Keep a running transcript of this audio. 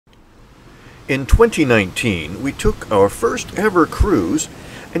In 2019, we took our first ever cruise,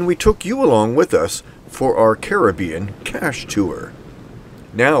 and we took you along with us for our Caribbean Cache Tour.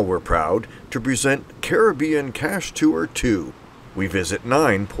 Now we're proud to present Caribbean Cache Tour 2. We visit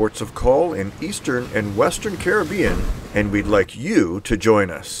 9 ports of call in Eastern and Western Caribbean, and we'd like you to join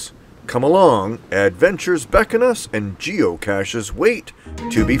us. Come along, adventures beckon us, and geocaches wait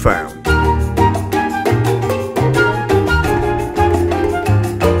to be found.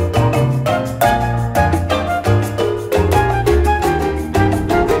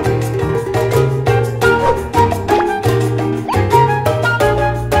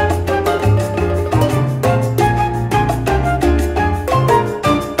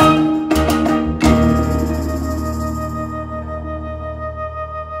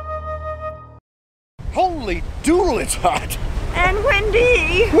 Holy doodle, it's hot! And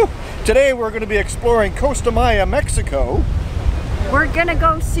windy! Whew. Today we're going to be exploring Costa Maya, Mexico. We're going to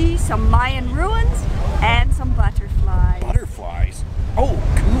go see some Mayan ruins and some butterflies. Butterflies? Oh,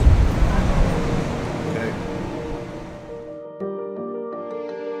 cool! Okay.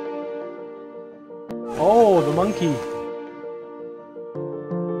 Oh, the monkey.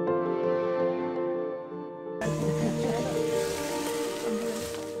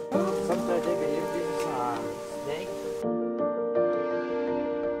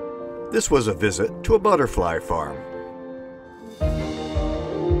 This was a visit to a butterfly farm.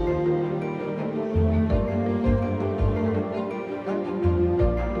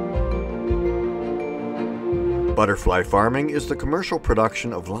 Butterfly farming is the commercial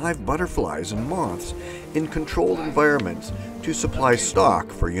production of live butterflies and moths in controlled environments to supply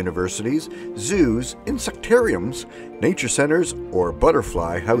stock for universities, zoos, insectariums, nature centers, or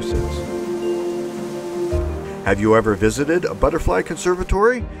butterfly houses. Have you ever visited a butterfly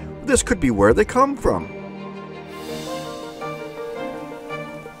conservatory? This could be where they come from.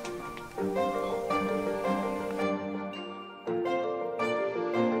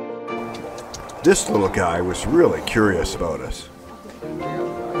 This little guy was really curious about us.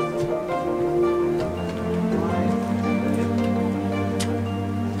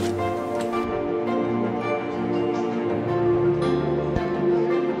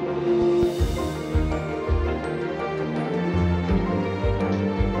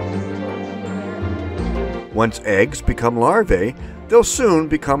 Once eggs become larvae, they'll soon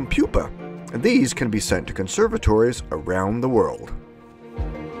become pupa, and these can be sent to conservatories around the world.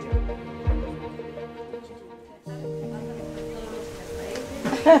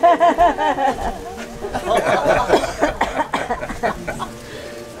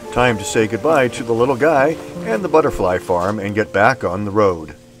 Time to say goodbye to the little guy and the butterfly farm and get back on the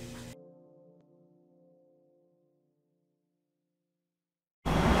road.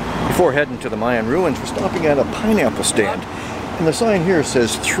 Before heading to the Mayan ruins, we're stopping at a pineapple stand. And the sign here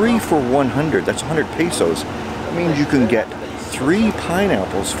says 3 for 100. That's 100 pesos. That means you can get 3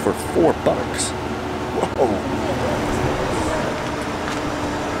 pineapples for $4. Whoa!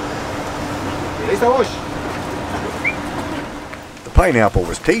 The pineapple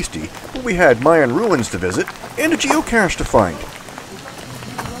was tasty, but we had Mayan ruins to visit and a geocache to find.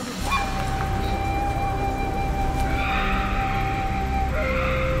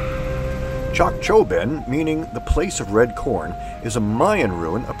 Chocchoben, meaning the place of red corn, is a Mayan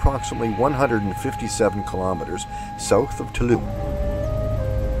ruin approximately 157 kilometers south of Tulum.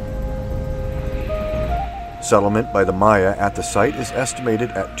 Settlement by the Maya at the site is estimated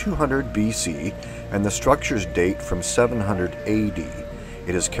at 200 BC, and the structures date from 700 AD.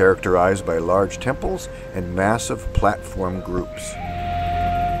 It is characterized by large temples and massive platform groups.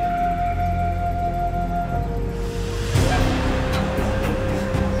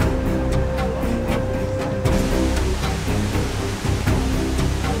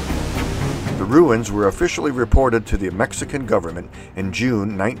 The ruins were officially reported to the Mexican government in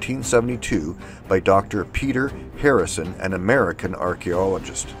June 1972 by Dr. Peter Harrison, an American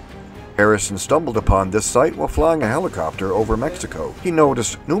archaeologist. Harrison stumbled upon this site while flying a helicopter over Mexico. He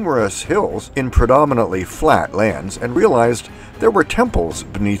noticed numerous hills in predominantly flat lands and realized there were temples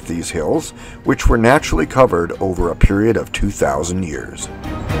beneath these hills, which were naturally covered over a period of 2,000 years.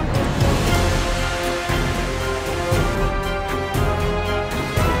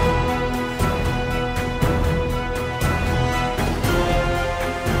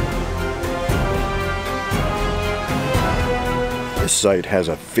 This site has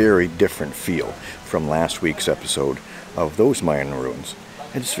a very different feel from last week's episode of those Mayan ruins.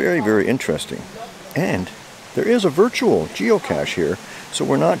 It's very, very interesting. And there is a virtual geocache here, so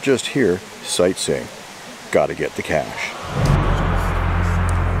we're not just here sightseeing. Gotta get the cache.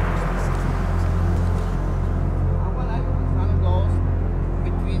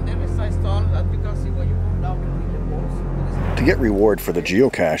 Between them is To get reward for the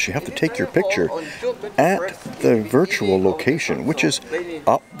geocache, you have to take your picture at the virtual location, which is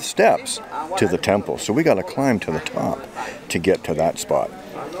up the steps to the temple. So we got to climb to the top to get to that spot.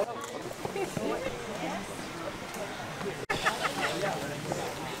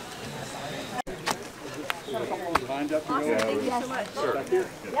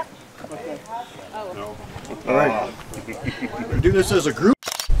 All right. We do this as a group.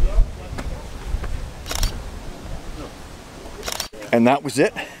 And that was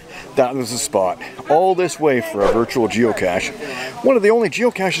it. That was the spot. All this way for a virtual geocache. One of the only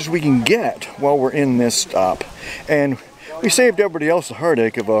geocaches we can get while we're in this stop. And we saved everybody else the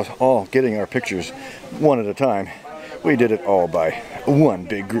heartache of us all getting our pictures one at a time. We did it all by one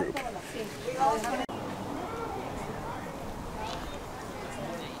big group.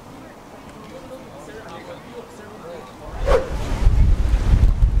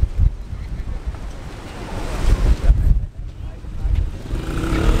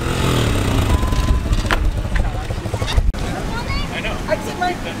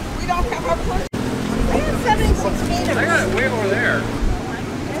 We don't have our push. We have 76 meters. I got it way over there.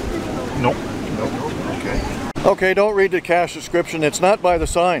 Nope. Okay, don't read the cache description. It's not by the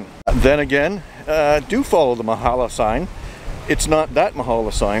sign. Then again, do follow the Mahala sign. It's not that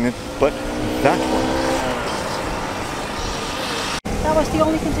Mahala sign, but that one. That was the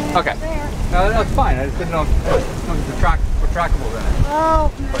only container Okay. there. That's fine. I just didn't know if it was retractable then.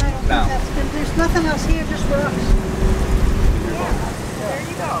 Oh, no, I don't think No. that's good. There's nothing else here, just rocks. There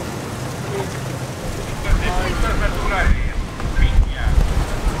you go.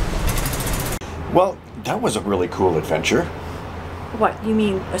 Well, that was a really cool adventure. What, you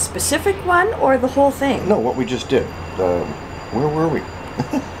mean a specific one or the whole thing? No, what we just did. Where were we?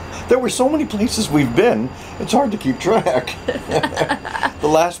 There were so many places we've been, it's hard to keep track. The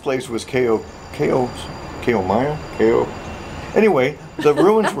last place was Maya? Anyway, the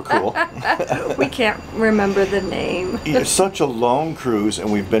ruins were cool. We can't remember the name. It's such a long cruise,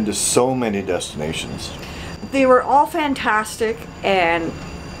 and we've been to so many destinations. They were all fantastic, and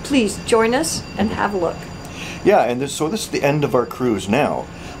please join us and have a look. Yeah, and so this is the end of our cruise now,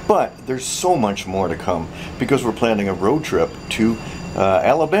 but there's so much more to come because we're planning a road trip to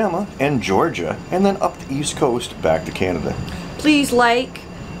Alabama and Georgia, and then up the East Coast back to Canada. Please like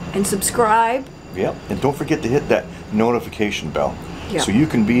and subscribe. Yep, and don't forget to hit that notification bell Yeah. so you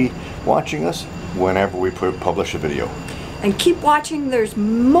can be watching us whenever we publish a video. And keep watching, there's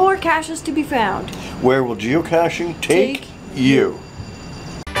more caches to be found. Where will geocaching take you?